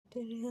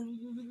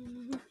Hello,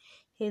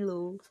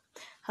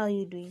 how are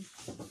you doing?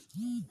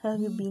 How have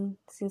you been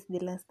since the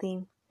last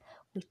time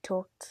we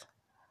talked?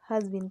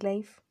 How's been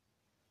life?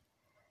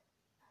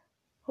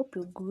 Hope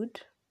you're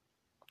good.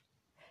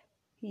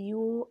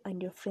 You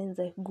and your friends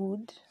are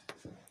good.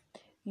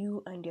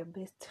 You and your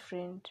best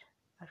friend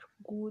are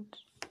good.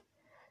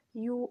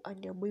 You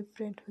and your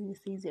boyfriend, who you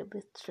say is your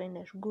best friend,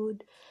 are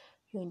good.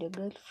 You and your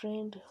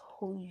girlfriend,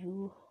 who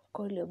you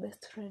call your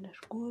best friend,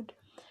 are good.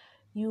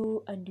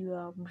 You and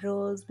your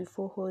bros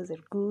before hoes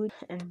are good.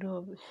 And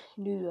your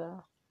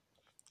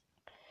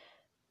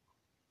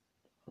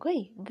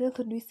wait, girls,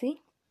 what do you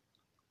say?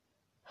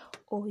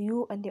 Oh,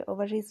 you and your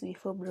ovaries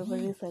before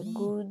ovaries are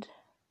good.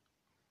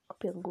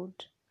 Hope you're good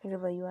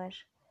wherever you are.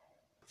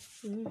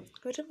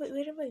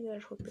 Wherever you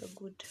are, hope you're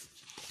good.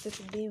 So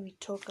today we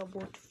talk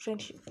about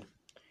friendship.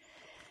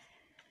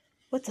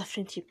 What's a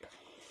friendship?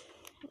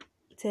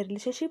 It's a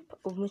relationship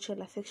of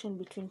mutual affection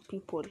between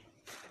people.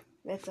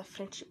 That's a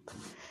friendship.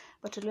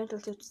 But I want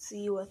also to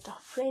see what a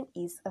friend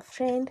is. A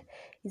friend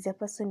is a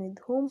person with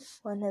whom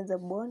one has a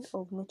bond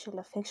of mutual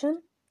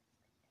affection.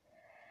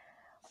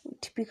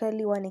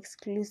 Typically one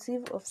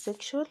exclusive of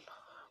sexual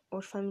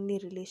or family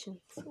relations.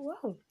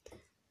 Wow,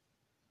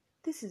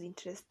 this is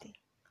interesting.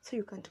 So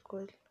you can't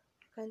call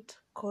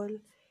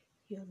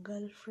your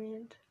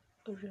girlfriend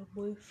or your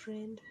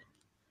boyfriend,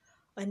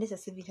 unless you're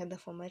saving each other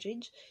for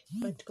marriage.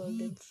 You can't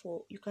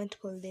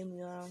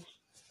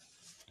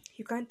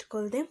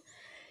call them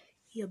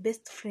your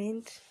best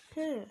friend.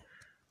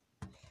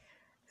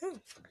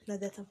 Now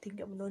that's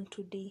something I've known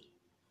today.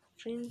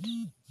 Friend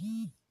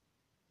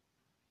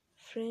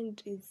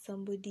is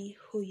somebody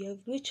who you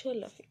have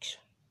mutual affection.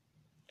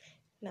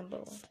 Number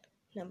one.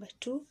 Number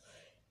two,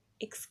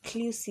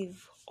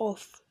 exclusive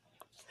of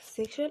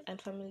sexual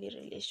and family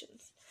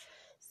relations.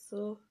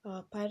 So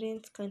our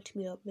parents can't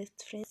be our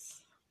best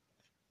friends,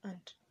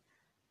 and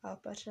our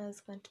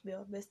partners can't be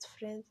our best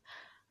friends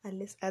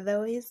unless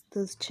otherwise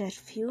those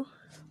can't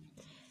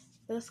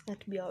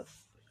be our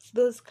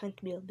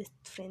best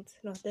friends.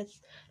 Not that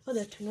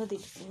we know the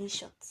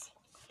definitions.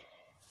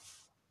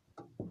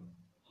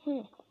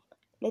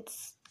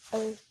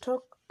 I'll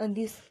talk about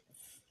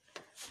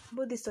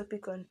this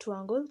topic on two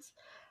angles: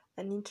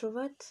 an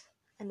introvert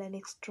and an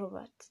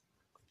extrovert.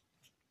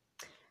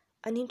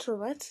 An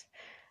introvert,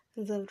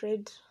 as I've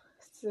read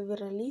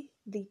severally,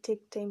 they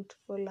take time to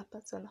call a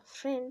person a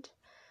friend,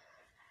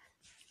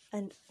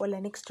 and while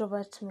an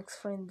extrovert makes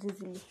friends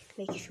easily.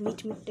 Like if you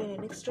meet me today,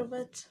 an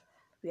extrovert,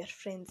 we are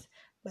friends.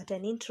 But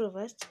an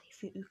introvert,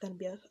 if you can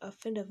be a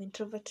friend of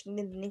introvert, and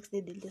then the next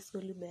day they'll just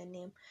call you by a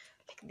name,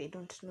 like they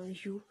don't know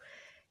you.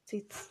 So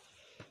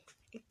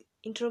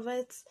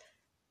introverts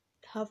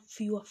have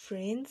fewer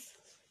friends,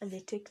 and they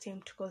take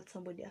time to call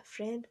somebody a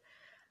friend,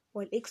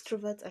 while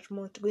extroverts are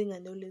more outgoing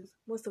and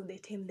most of the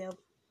time they have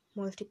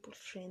multiple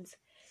friends.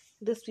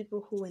 Those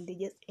people who, when they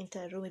just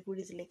enter a room,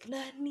 everybody's like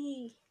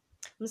Nani,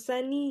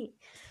 Msani,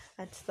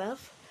 and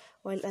stuff.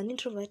 While an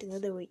introvert, in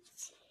other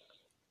ways,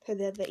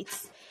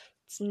 it's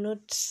not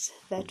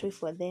that way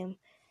for them.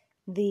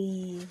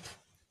 They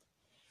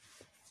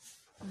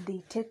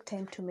take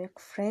time to make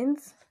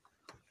friends,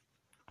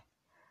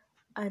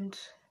 and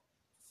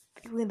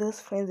with those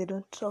friends, they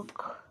don't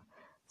talk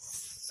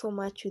so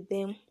much with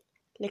them.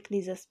 Like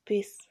there's a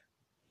space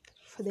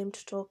for them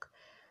to talk.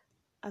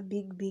 A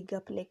big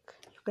gap. Like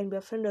you can be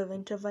a friend of an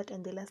introvert,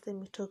 and the last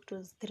time you talked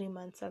was 3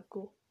 months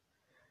ago,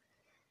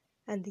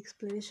 and the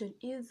explanation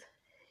is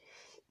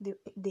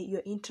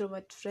your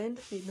introvert friend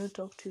did not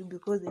talk to you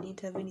because they didn't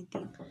have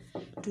anything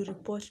to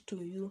report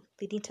to you.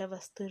 They didn't have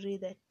a story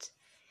that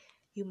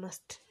you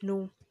must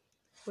know.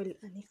 Well,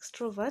 an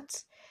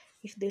extrovert,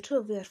 if the two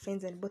of you are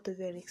friends and both of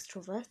you are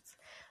extroverts,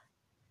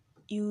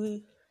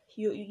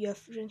 your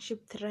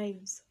friendship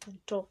thrives on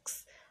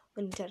talks,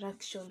 on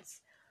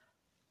interactions,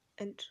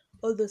 and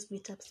all those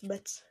meetups.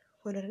 But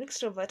when you're an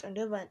extrovert and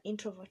you have an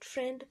introvert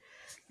friend,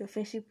 your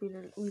friendship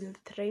will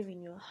thrive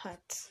in your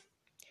heart.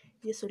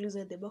 You just always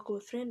at the back of a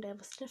friend. I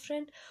have a certain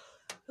friend,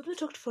 we've not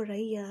talked for a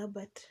year,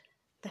 but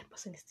that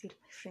person is still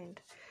my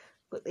friend.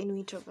 But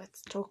anyway,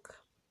 introverts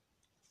talk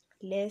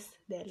less,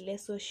 they're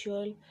less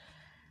social,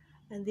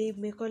 and they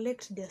may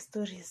collect their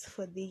stories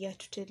for the year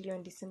to tell you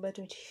on December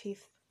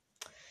 25th.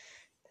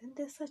 And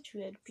they're such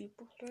weird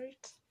people,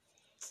 right?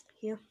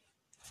 Yeah.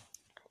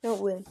 Now,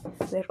 when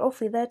we're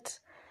off with that,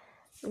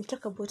 we'll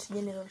talk about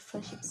general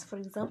friendships. For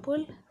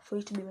example, for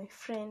you to be my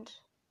friend,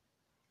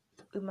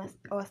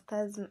 our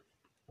stars,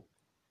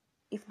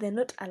 if they're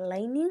not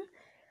aligning,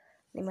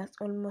 they must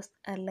almost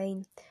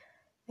align.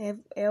 I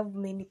have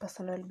many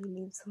personal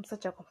beliefs. I'm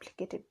such a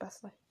complicated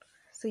person.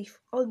 So if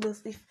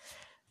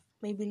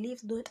my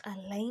beliefs don't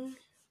align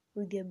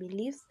with your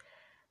beliefs,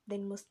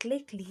 then most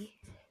likely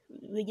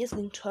we're just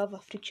going to have a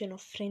friction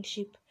of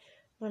friendship.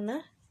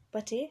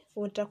 Pate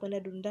unataka kwenda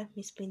dunda,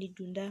 mimi sipendi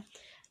dunda.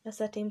 Na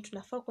saa time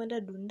tunafaa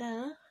kwenda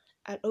dunda,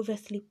 I'll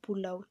obviously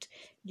pull out.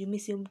 Juu mimi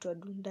si mtu wa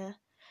dunda.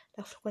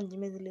 Na kutoka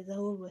njime zile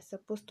za we were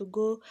supposed to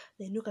go,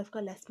 then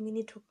ukafika last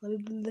minute,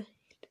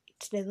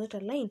 it does not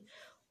align.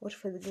 What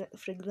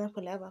for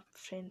example, I have a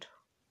friend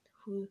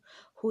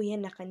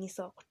huenda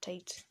kanisa wako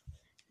tight.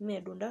 Mimi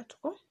na Dunda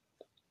tuko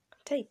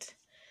tight.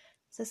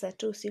 Sasa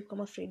tu usiku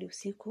kama Friday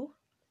usiku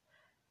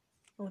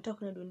unataka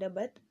kuna Dunda,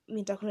 but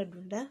mimi nataka kuna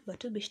Dunda,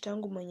 but beshte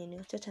yangu mwenye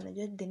ni church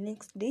anajua the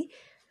next day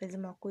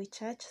lazima kuwe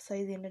church. Sasa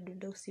hizi enda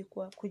Dunda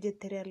usiku akuje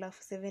 3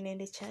 alafu 7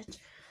 ende church.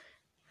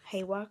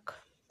 I work,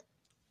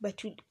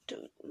 but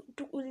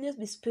we'll just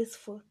be space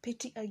for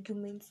petty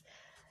arguments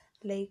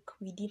like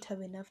we didn't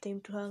have enough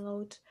time to hang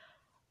out,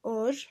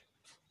 or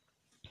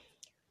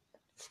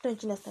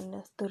don't understand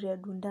the story ya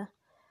Dunda.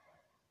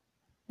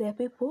 There are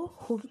people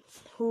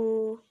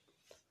who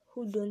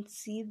don't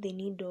see the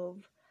need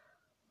of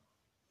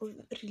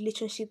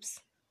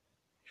relationships,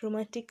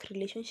 romantic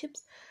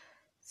relationships.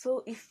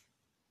 So if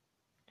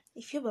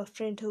you have a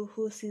friend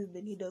who sees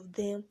the need of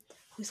them,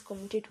 who is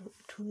committed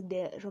to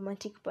their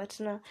romantic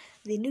partner,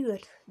 they know you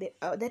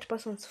are that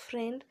person's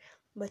friend,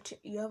 but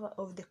you have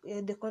of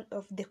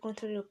the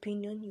contrary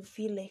opinion, you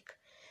feel like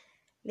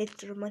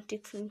let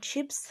romantic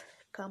friendships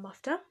come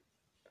after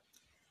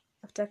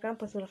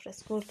campus or after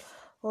school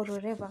or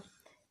wherever,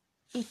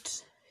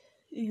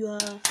 your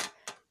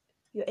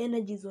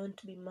energies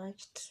won't be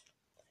matched.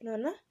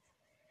 Unaona?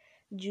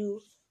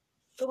 Juu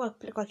kwa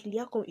akili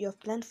yako you have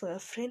planned for a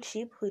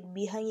friendship who will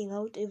be hanging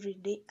out every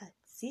day at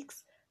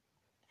 6.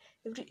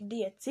 Every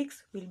day at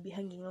 6 we'll be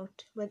hanging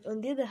out. But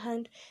on the other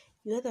hand,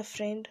 your other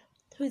friend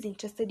who is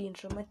interested in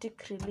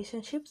romantic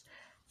relationships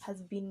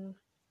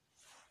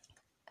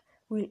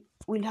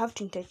will have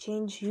to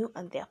interchange you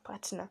and their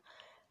partner.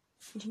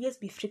 It will just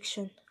be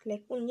friction.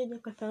 Like unajua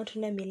kwa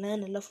tuna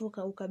Milan alafu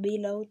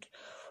ukabail out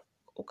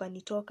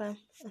ukanitoka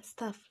and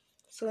stuff.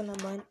 So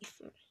man,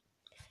 if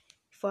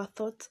our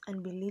thoughts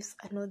and beliefs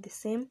are not the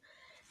same,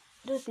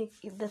 I don't think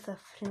if that's a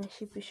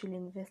friendship you should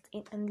invest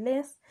in,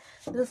 unless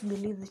those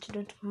beliefs that you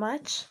don't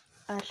match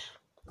are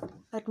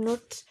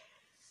not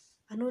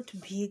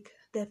big.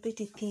 They're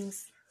petty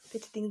things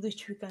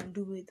which we can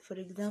do with. For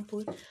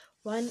example,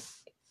 one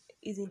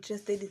is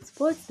interested in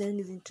sports, then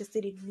is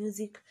interested in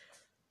music.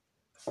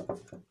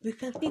 We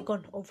can think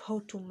of how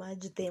to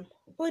merge them.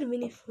 Or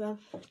even if we have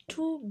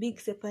two big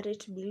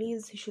separate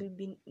beliefs, you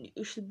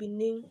should be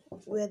knowing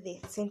where the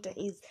center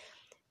is,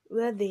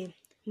 where the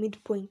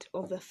midpoint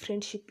of a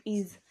friendship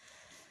is.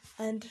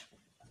 And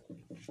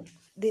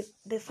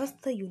the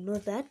faster you know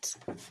that,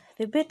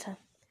 the better.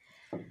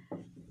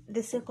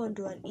 The second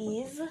one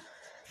is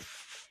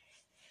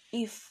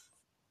if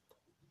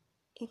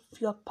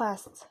your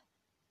past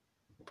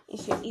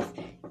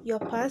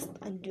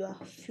and your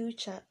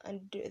future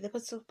and the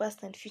person's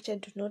past and future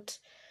do not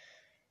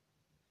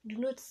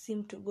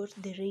seem to go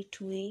the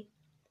right way.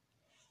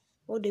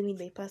 What do you mean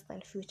by past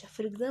and future?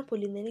 For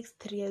example, in the next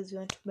 3 years you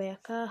want to buy a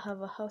car,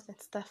 have a house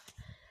and stuff.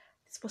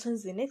 This person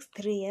in the next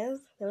 3 years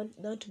they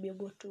want to be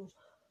able to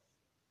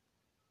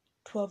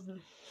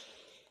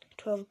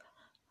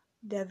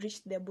they have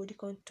reached their body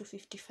count to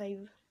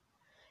 55.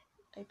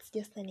 It's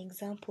just an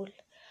example.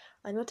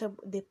 And what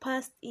the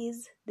past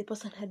is, the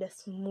person had a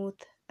smooth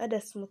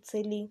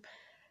sailing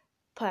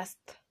past.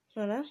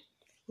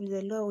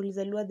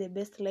 Ulizaliwa the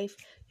best life,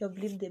 you have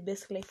lived the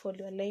best life all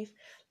your life.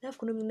 Now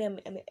kuna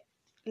mwingine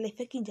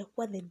life yake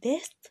injakuwa the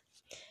best,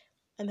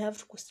 have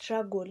to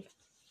struggle.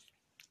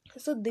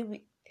 So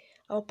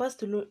our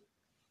past will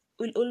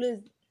always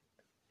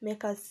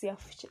make us see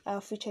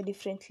our future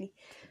differently.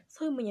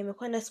 So mwenye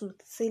amekuwa na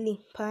smooth sailing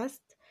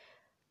past,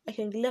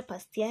 akiangalia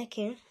past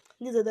yake,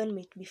 this other one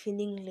might be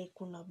feeling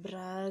like una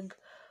brag,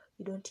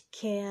 you don't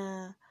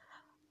care,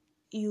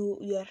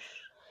 you're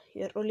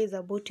always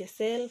about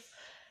yourself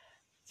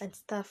and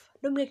stuff.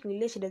 Nobody can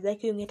relate shida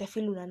zake, you get a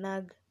feel una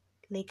nag,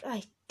 like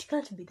it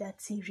can't be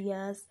that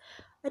serious.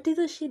 But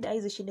hizo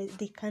shida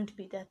they can't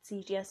be that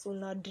serious.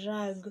 Una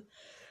drag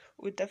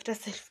with after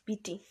self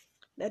pity.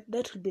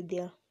 That will be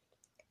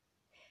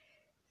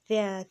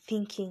their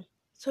thinking.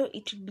 So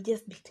it will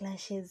just be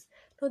clashes.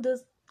 Not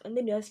those. And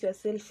then you ask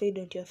yourself, why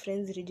don't your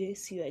friends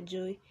rejoice your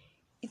joy?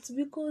 It's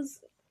because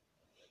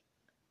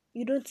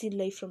you don't see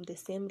life from the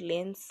same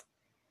lens.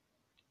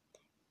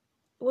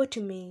 What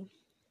you may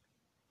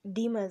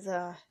deem as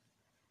a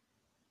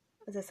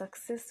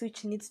success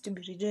which needs to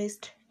be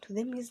rejoiced to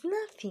them is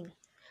nothing.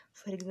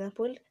 For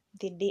example,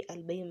 the day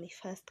I'll buy my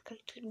first car,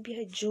 it will be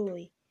a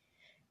joy.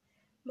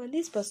 But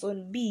this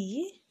person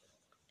B,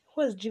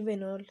 who has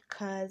driven all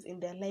cars in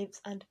their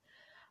lives, and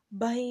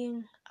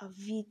buying a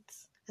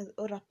Vitz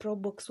or a Pro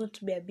Box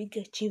won't be a big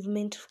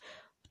achievement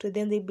to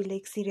them. They'll be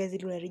like, seriously,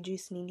 you are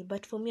rejoicing nini?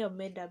 But for me, I've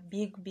made a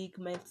big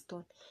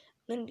milestone.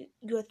 And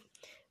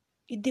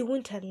they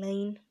won't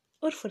align.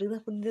 Or for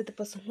example, the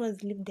person who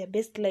has lived their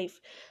best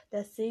life,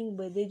 they're saying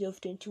by the age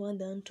of 21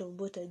 they want to have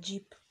bought a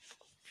Jeep.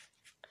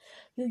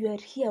 You are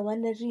here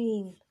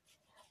wondering,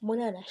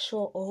 mbona ana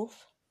show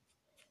off?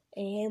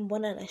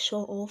 Mbona ana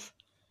show off?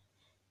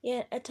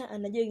 Yeah, hata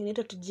anajua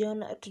inaitwa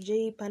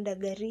tujai panda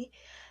gari,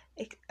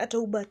 hata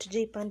Uber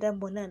tujai panda,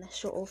 mbona ana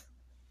show off?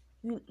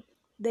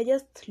 They're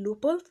just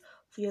loopholes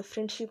for your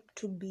friendship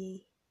to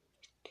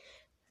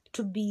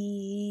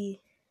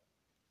be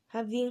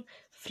having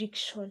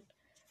friction.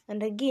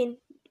 And again,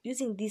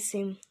 using this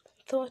same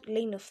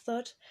line of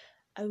thought,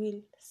 I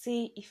will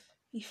say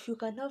if you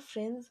can have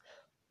friends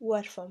who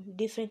are from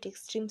different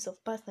extremes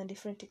of past and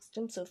different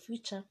extremes of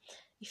future,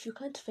 if you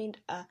can't find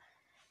a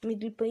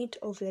middle point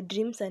of your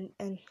dreams and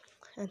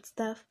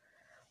stuff,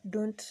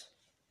 don't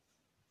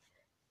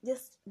let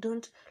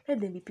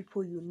them be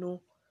people you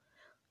know.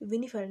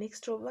 Even if you're an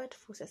extrovert,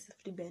 force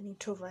yourself to be an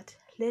introvert.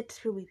 Let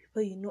people be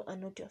people you know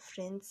and not your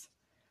friends.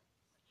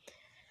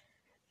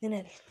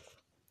 Then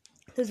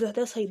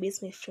that's how you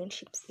base my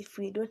friendships. If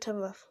we don't have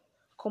a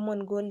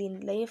common goal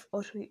in life,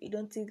 or we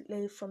don't see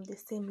life from the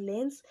same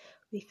lens,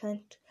 we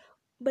can't.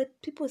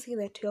 But people say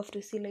that you have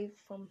to see life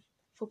for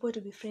people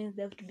to be friends,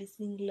 they have to be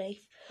seeing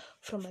life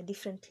from a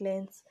different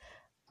lens.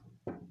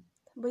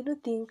 But I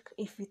don't think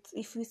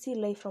if we see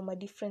life from a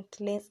different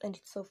lens and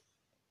it's of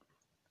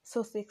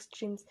so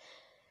extremes,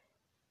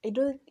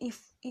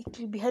 if it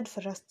will be hard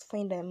for us to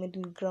find a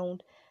middle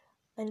ground.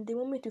 And the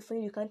moment you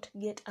find you can't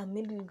get a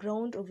middle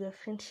ground of your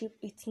friendship,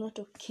 it's not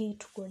okay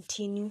to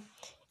continue.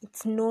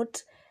 It's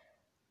not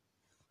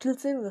to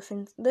save your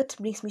friends. That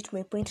brings me to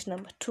my point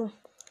number 2,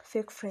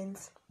 fake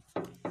friends.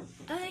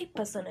 I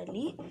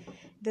personally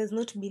does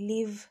not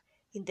believe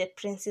in the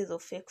presence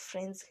of fake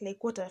friends.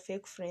 Like, what are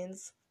fake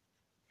friends?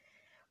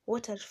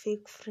 What are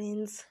fake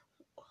friends?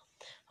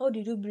 How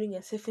did you bring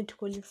yourself into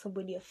calling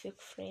somebody a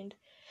fake friend?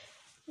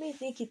 I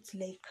think it's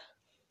like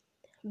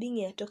being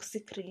in a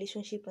toxic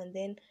relationship and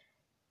then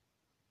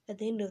at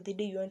the end of the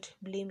day you want to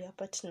blame your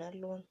partner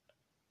alone.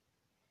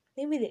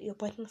 Maybe your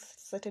partner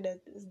started as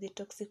the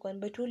toxic one,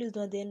 but always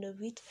know at the end of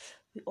it,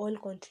 we all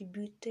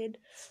contributed.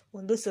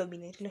 On those who have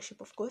been in a relationship,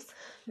 of course,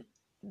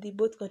 they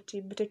both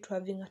contributed to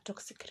having a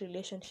toxic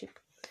relationship.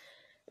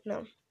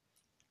 Now,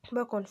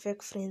 back on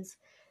fake friends,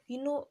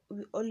 we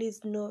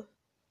always know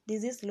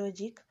there's this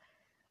logic.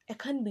 I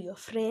can't be your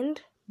friend,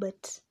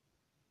 but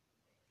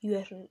you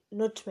are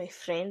not my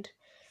friend.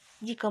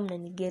 You come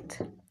and get.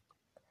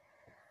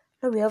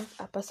 Now we have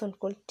a person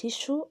called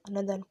Tissue,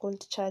 another one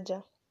called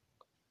Charger.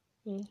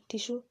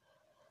 Tissue,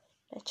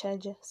 a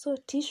Charger. So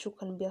Tissue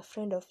can be a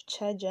friend of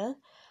Charger,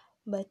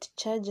 but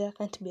Charger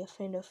can't be a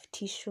friend of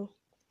Tissue.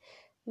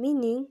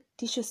 Meaning,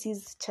 Tissue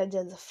sees Charger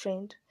as a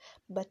friend,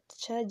 but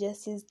Charger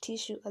sees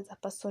Tissue as a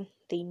person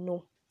they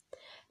know.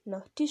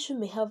 Now, Tissue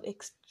may have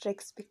extra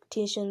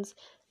expectations,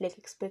 like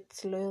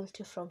expects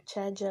loyalty from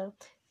Charger,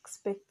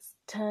 expects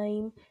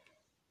time,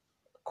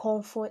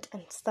 comfort,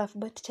 and stuff,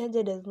 but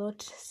Charger does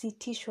not see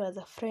Tissue as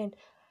a friend.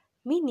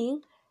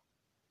 Meaning,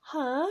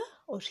 her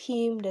or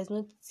him does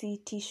not see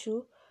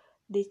Tissue.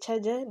 The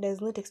Charger does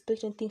not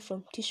expect anything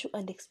from Tissue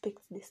and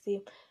expects the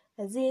same.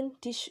 As in,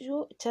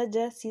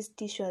 Charger sees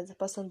Tissue as a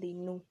person they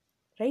know,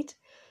 right?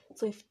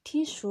 So if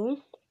Tissue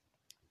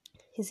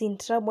is in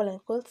trouble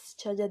and calls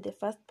Charger the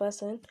first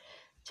person,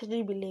 Charger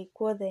will be like,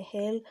 what the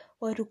hell?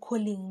 Why are you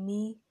calling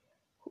me?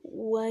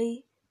 Why?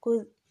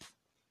 Because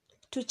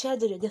to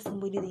Charger, you're just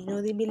somebody they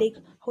know. They'll be like,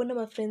 hauna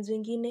my friends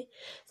wengine.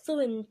 So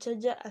when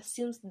Charger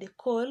assumes the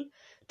call,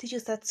 Tissue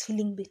starts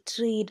feeling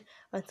betrayed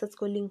and starts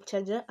calling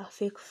Charger a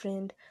fake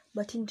friend.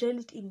 But in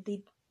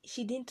reality,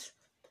 she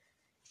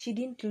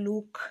didn't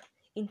look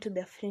into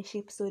their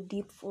friendship so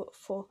deep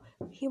for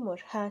him or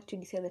her to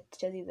decide that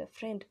Charger is a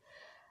friend.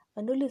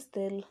 And always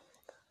tell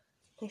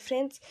my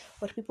friends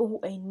or people who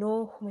I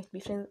know who might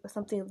be friends or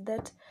something like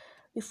that,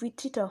 if we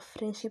treat our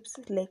friendships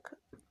like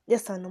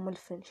just our normal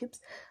friendships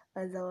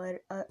as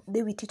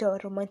then we treat our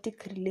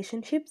romantic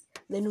relationships,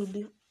 then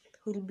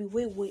we'll be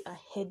way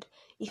ahead.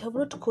 If I've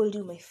not called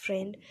you my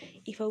friend,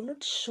 if I've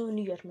not shown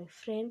you are my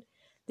friend,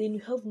 then you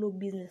have no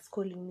business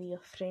calling me your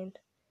friend.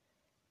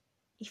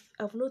 If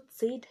I've not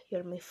said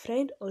you're my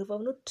friend, or if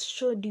I've not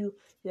showed you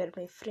are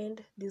my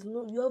friend,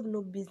 you have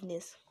no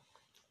business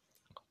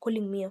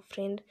calling me a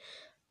friend.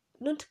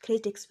 Don't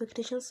create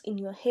expectations in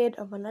your head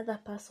of another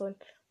person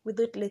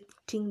without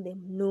letting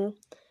them know.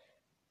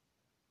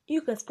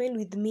 You can spend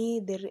with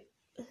me the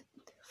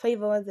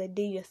 5 hours a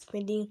day you're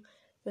spending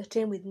your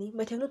time with me,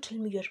 but you're not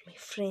telling me you're my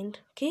friend,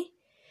 okay?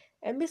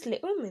 I'm just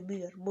like, maybe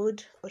you're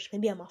bored, or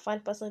maybe I'm a fun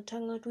person to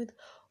hang out with,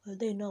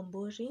 although you know I'm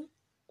boring.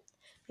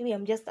 Maybe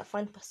I'm just a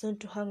fun person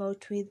to hang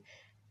out with.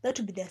 That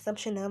would be the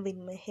assumption I have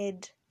in my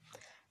head.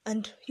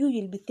 And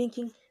you'll be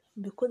thinking,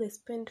 because I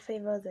spend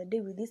 5 hours a day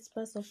with this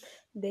person,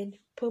 then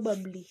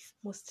probably,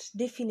 most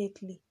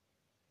definitely,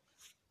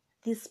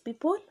 these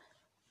people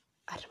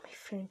are my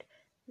friend.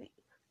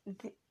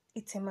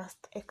 It's a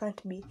must. I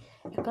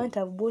can't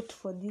have bought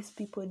for these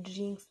people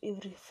drinks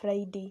every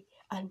Friday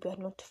and we are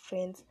not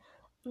friends.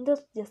 And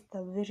that's just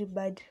a very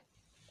bad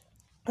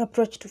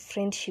approach to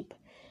friendship.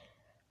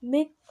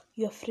 Make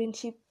your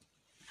friendship,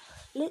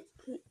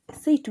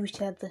 say to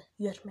each other,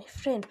 you are my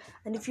friend.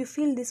 And if you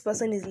feel this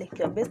person is like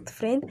your best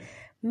friend,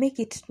 make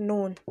it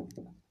known.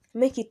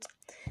 In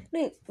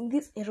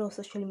this era of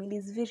social media,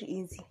 it's very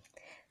easy.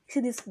 You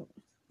see these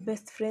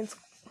best friends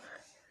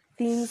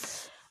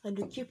things and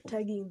you keep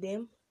tagging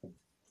them,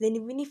 then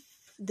even if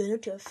they're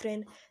not your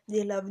friend,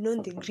 they'll have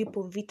known the grip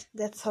of it.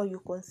 That's how you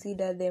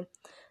consider them.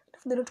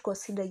 If they don't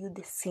consider you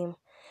the same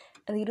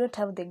and they don't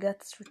have the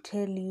guts to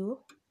tell you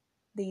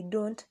they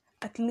don't,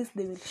 at least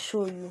they will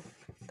show you.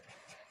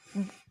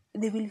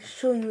 they will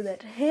show you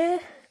that, hey,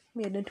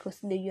 me, I don't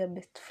consider you a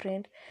best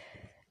friend.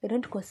 I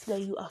don't consider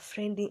you a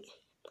friend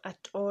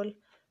at all.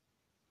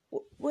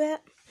 Where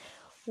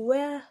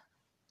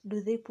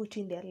do they put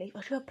in their life?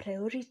 Are you a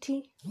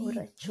priority or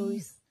a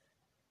choice?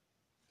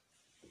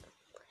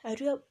 Are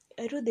you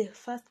the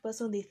first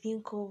person they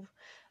think of?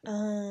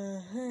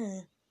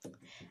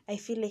 I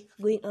feel like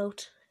going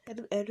out.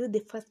 Are you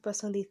the first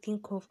person they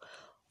think of?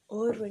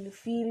 Or when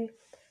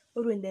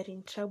they're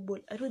in trouble,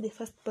 are you the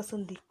first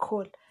person they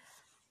call?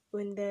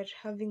 When they're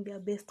having their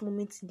best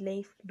moments in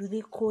life, do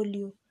they call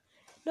you?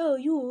 No,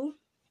 you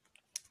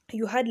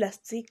had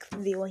last week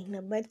they were in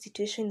a bad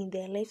situation in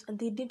their lives and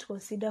they didn't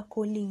consider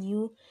calling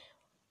you.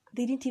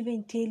 They didn't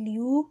even tell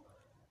you.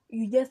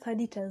 You just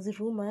had it as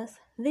rumors.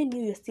 Then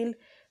you're still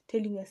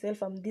telling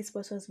yourself, I'm this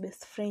person's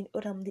best friend,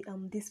 or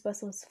I'm this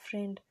person's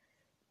friend.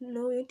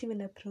 No, you're not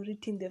even a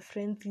priority in the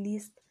friends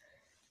list.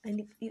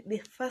 And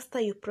the faster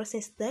you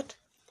process that,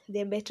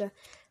 the better.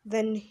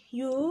 Than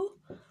you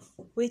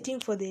waiting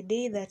for the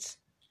day that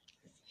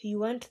you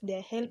want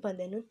their help and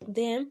they're not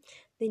them,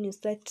 then you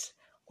start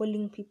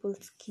calling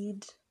people's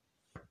kid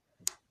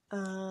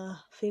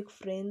fake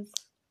friends.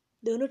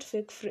 They were not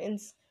fake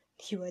friends.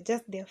 You were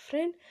just their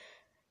friend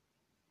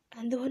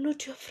and they were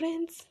not your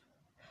friends.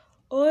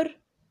 Or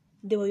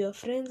they were your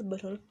friends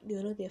but they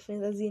were not their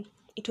friends. As in,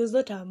 it was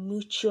not a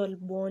mutual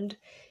bond.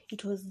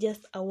 It was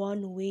just a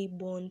one-way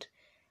bond.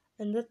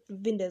 And that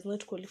even does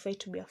not qualify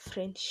to be a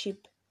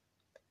friendship.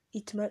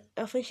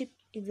 A friendship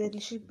is a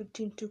relationship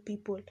between two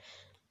people.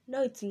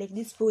 Now it's like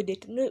this for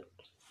date. No,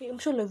 I'm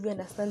sure all of you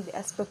understand the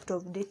aspect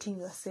of dating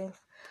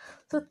yourself.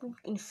 So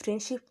in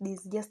friendship,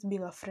 there's just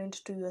being a friend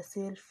to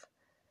yourself.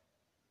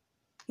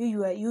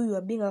 You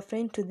are being a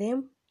friend to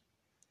them,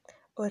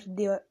 or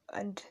they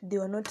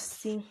were not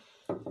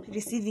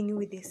receiving you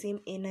with the same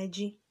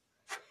energy.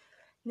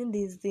 Then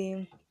there's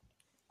the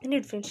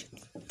ended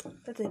friendships.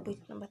 That's the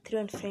point number 3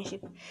 on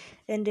friendship.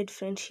 Ended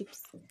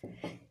friendships.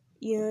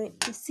 You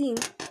see,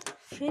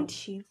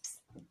 friendships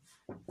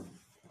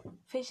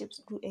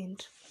do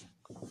end.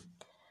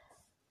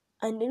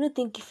 And I don't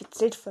think if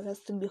it's right for us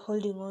to be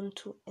holding on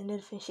to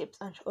ended friendships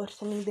or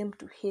turning them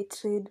to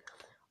hatred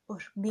or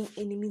being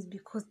enemies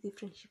because the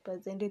friendship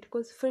has ended.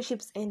 Because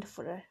friendships end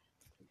for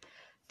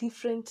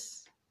different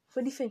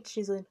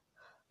reasons.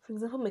 For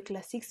example, my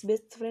class 6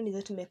 best friend is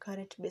not my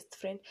current best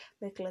friend.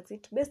 My class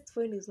 8 best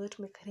friend is not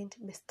my current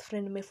best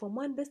friend. My form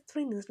 1 best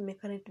friend is not my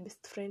current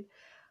best friend.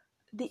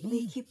 They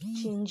keep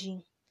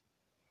changing.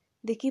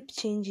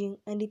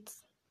 And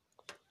it's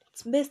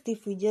best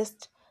if we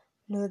just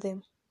know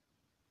them.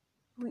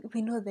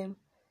 We know them.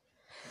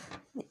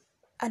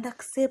 And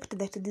accept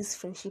that this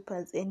friendship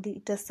has ended.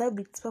 It has served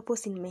its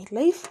purpose in my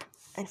life.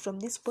 And from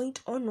this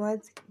point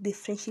onwards, the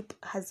friendship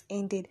has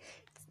ended.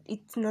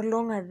 It's no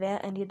longer there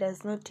and it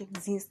does not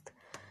exist.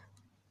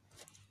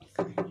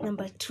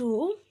 Number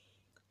 2,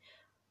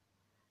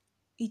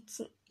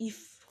 it's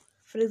if,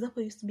 for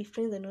example, you used to be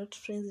friends and not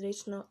friends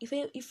right now.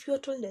 If you're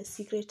told a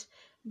secret,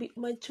 be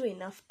mature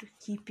enough to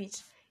keep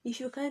it. If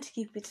you can't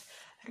keep it,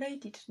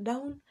 write it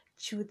down,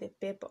 chew the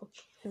paper.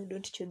 Okay, no,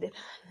 don't chew the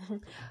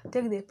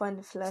take the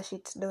pen, flash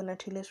it down a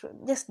toilet.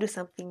 Just do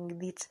something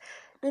with it.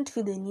 Don't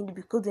feel the need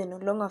because they're no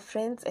longer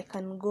friends. I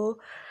can go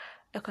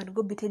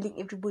be telling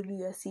everybody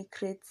your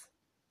secrets.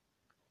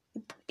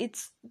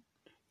 It's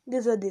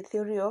These are the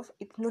theory of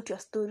it's not your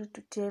story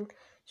to tell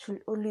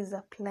should always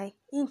apply.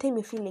 Anytime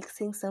you feel like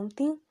saying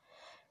something,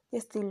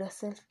 just tell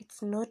yourself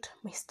it's not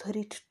my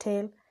story to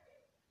tell.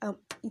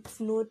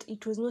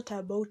 It was not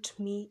about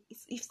me.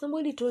 If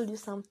somebody told you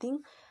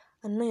something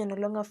and now you're no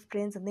longer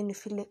friends and then you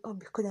feel like, oh,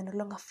 because you're no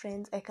longer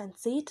friends, I can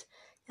say it,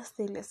 just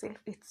tell yourself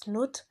it's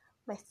not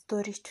my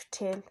story to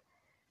tell.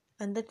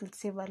 And that will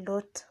save a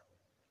lot.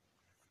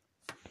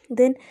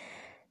 Then,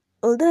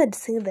 although I'd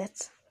say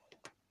that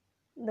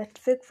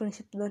fake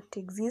friendships don't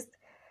exist,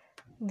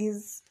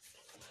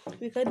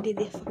 we can't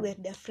deny the fact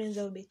that their friends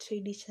have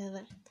betrayed each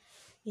other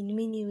in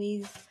many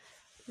ways.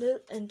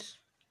 And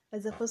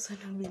as a person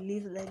who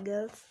believes that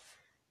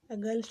a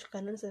girl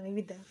cannot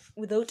survive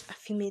without a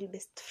female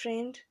best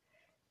friend,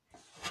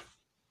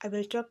 I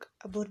will talk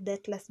about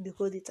that last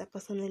because it's a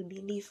personal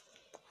belief.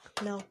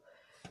 Now,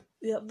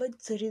 we have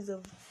heard stories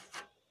of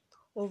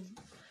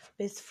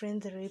best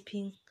friends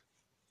raping,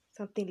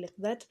 something like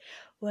that,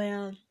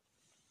 where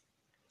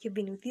you've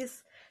been with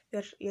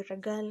you're a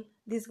girl,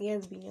 this guy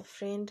has been your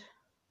friend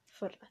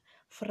for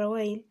a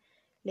while,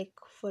 like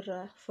for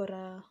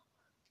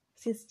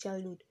since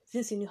childhood,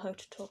 since you knew how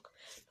to talk.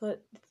 So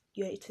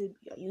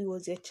he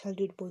was your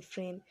childhood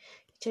boyfriend,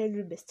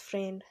 childhood best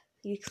friend.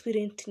 You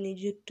experienced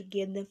teenagehood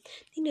together.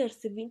 Then you're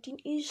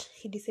 17-ish.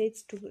 He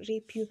decides to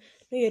rape you.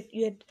 No,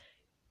 you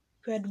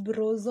had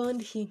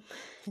brozoned him.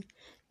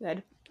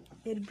 you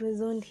had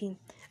brozoned him,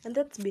 and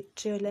that's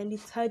betrayal, and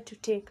it's hard to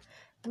take.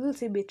 I will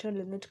say betrayal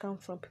does not come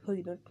from people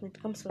you don't know.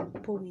 It comes from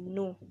people we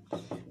know. I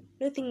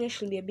don't think there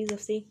should be a base of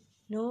saying,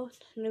 no,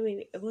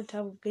 I won't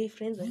have gay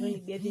friends, I'll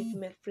only be having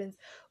female friends.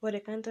 Or I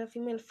can't have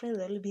female friends,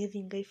 I'll be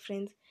having gay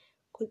friends.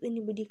 Because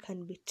anybody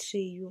can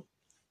betray you.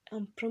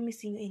 I'm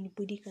promising you,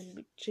 anybody can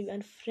betray you,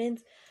 and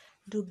friends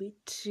do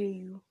betray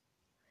you.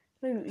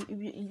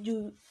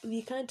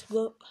 We can't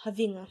go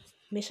having a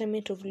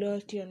measurement of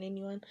loyalty on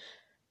anyone.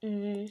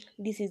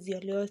 This is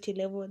your loyalty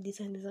level, this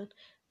and this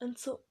and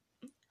so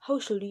how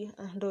should we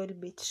handle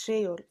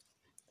betrayal?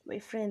 My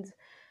friends,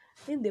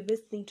 I think the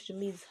best thing to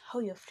me is how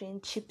your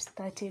friendship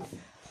started,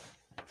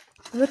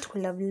 what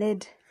could have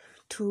led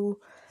to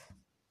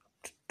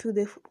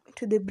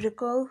the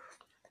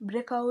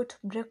breakout,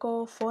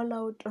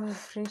 fallout of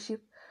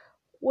friendship.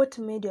 What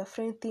made your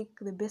friend think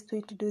the best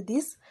way to do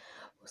this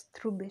was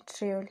through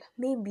betrayal?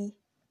 Maybe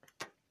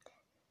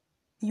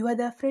you are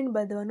their friend,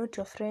 but they were not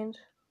your friend,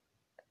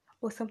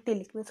 or something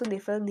like that. So they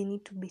felt they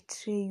need to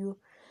betray you,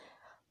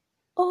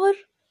 or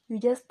you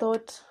just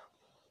thought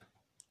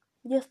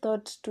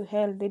to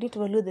hell they didn't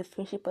value the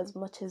friendship as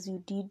much as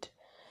you did,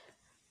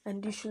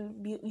 and you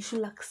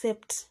should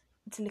accept.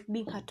 It's like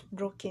being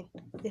heartbroken.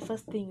 The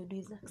first thing you do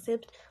is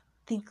accept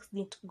things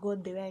didn't go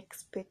the way I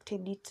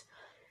expected it.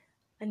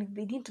 And if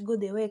they didn't go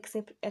the way I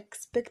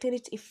expected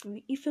it, if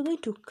you're going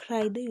to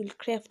cry, then you'll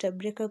cry after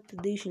breakup,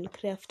 then you should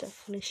cry after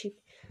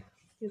friendship.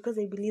 Because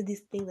I believe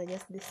these things are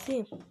just the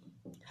same.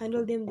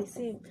 Handle them the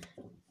same.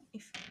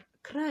 If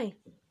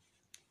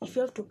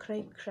you have to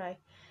cry, cry.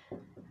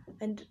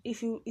 And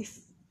if you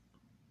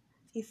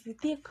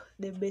think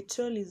the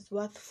betrayal is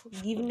worth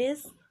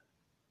forgiveness,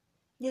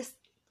 just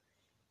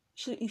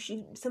if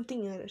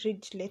something you're ready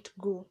to let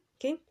go,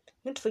 okay?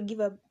 Not forgive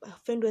a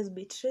friend who has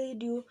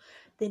betrayed you,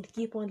 then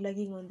keep on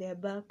lagging on their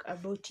back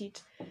about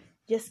it.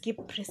 Just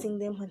keep pressing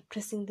them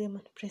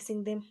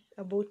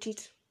about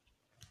it.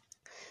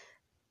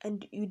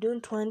 And you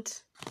don't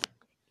want,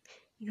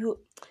 you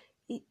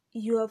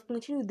have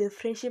continued the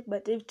friendship,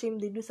 but every time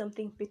they do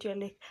something petty, you're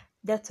like,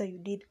 that's what you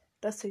did.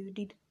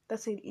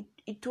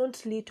 It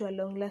won't lead to a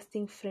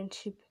long-lasting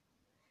friendship.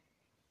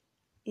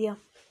 Yeah.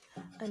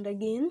 And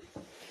again,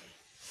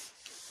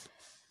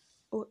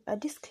 a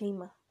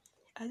disclaimer,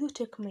 as you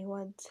take my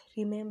words,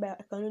 remember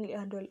I can only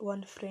handle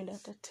one friend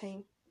at a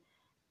time.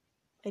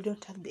 I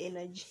don't have the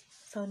energy.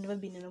 So I've never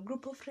been in a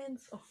group of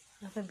friends.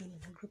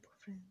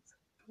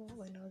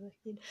 When I was a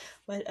kid.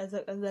 But as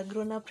a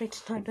grown-up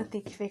right now, I don't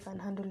think if I can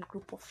handle a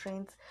group of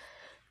friends.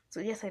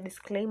 So just a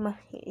disclaimer,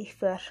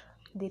 if you're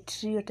the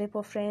trio type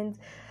of friends,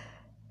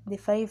 the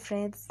 5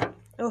 friends,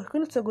 you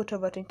can also go to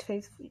over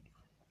 25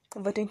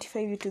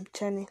 YouTube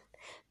channel.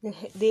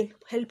 They'll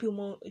help you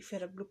more if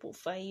you're a group of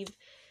 5.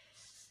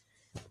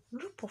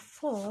 Group of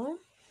 4,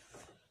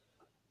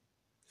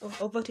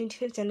 over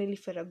 25 channel,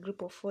 if you're a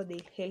group of 4,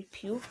 they'll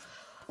help you.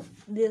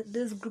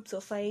 Those groups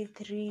of 5,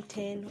 3,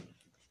 10,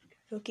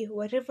 okay,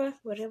 whatever,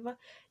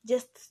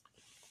 just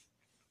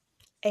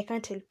I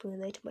can't help you with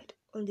that. But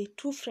on the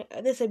 2 friends,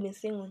 this I've been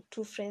saying on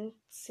 2 friends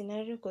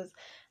scenario, because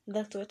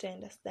that's what I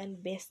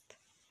understand best.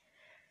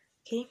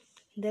 Okay,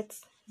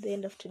 that's the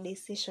end of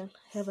today's session.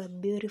 Have a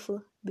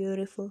beautiful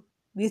week.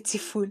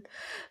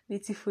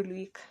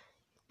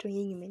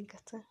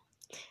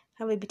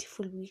 Have a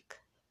beautiful week.